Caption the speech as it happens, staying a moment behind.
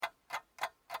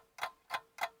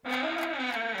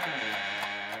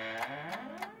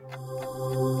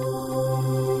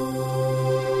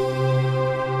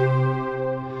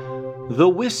The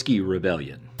Whiskey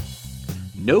Rebellion.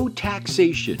 No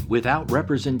taxation without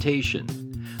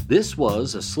representation. This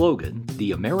was a slogan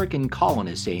the American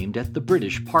colonists aimed at the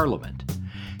British Parliament.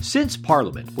 Since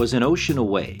Parliament was an ocean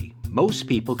away, most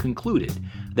people concluded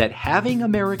that having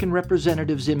American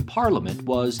representatives in Parliament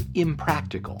was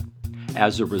impractical.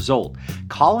 As a result,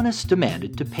 colonists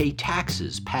demanded to pay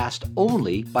taxes passed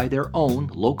only by their own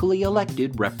locally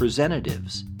elected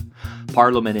representatives.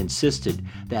 Parliament insisted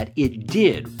that it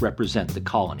did represent the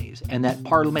colonies and that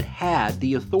Parliament had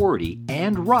the authority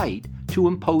and right to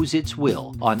impose its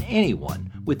will on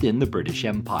anyone within the British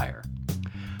Empire.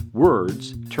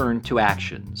 Words turned to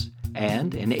actions,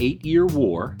 and an 8-year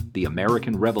war, the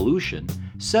American Revolution,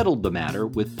 settled the matter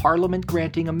with Parliament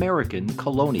granting American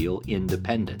colonial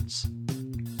independence.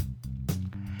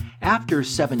 After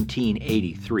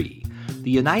 1783,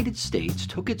 the United States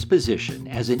took its position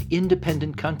as an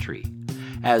independent country.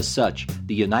 As such,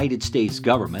 the United States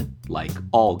government, like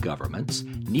all governments,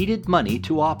 needed money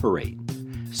to operate.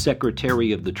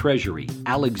 Secretary of the Treasury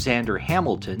Alexander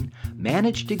Hamilton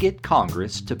managed to get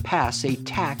Congress to pass a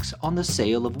tax on the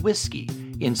sale of whiskey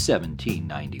in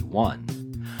 1791.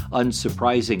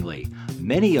 Unsurprisingly,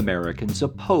 many Americans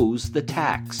opposed the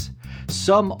tax.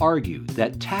 Some argued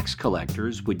that tax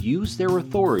collectors would use their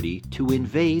authority to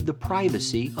invade the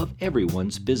privacy of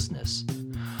everyone's business.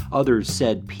 Others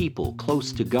said people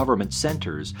close to government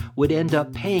centers would end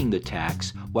up paying the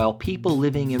tax while people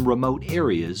living in remote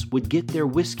areas would get their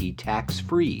whiskey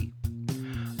tax-free.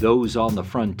 Those on the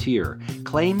frontier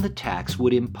claimed the tax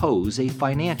would impose a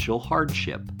financial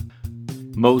hardship.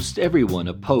 Most everyone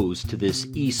opposed to this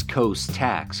East Coast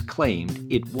tax claimed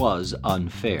it was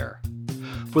unfair.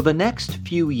 For the next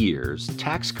few years,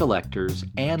 tax collectors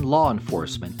and law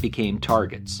enforcement became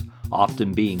targets,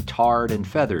 often being tarred and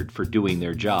feathered for doing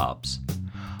their jobs.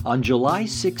 On July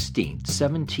 16,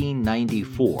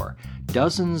 1794,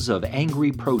 dozens of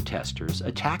angry protesters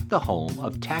attacked the home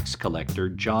of tax collector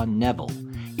John Neville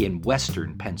in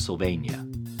western Pennsylvania.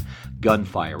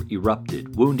 Gunfire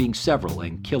erupted, wounding several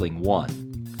and killing one.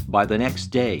 By the next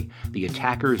day, the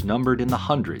attackers numbered in the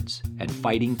hundreds, and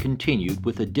fighting continued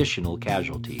with additional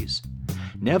casualties.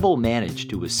 Neville managed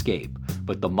to escape,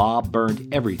 but the mob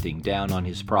burned everything down on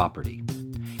his property.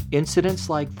 Incidents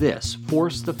like this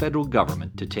forced the federal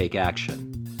government to take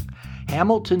action.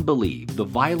 Hamilton believed the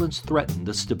violence threatened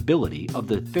the stability of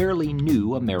the fairly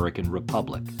new American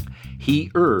Republic. He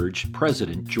urged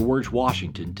President George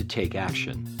Washington to take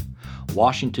action.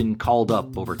 Washington called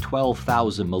up over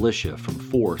 12,000 militia from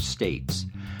 4 states.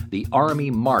 The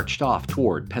army marched off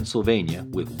toward Pennsylvania,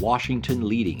 with Washington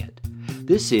leading it.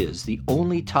 This is the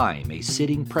only time a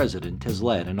sitting president has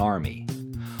led an army.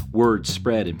 Word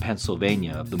spread in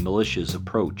Pennsylvania of the militia's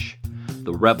approach.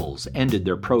 The rebels ended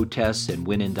their protests and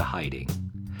went into hiding.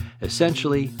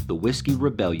 Essentially, the Whiskey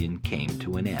Rebellion came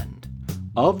to an end.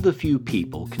 Of the few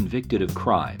people convicted of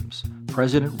crimes,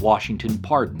 President Washington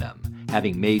pardoned them,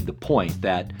 having made the point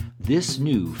that this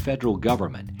new federal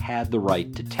government had the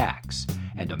right to tax,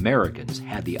 and Americans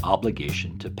had the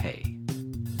obligation to pay.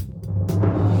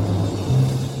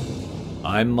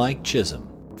 I'm Mike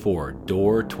Chisholm for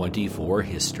Door 24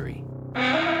 History.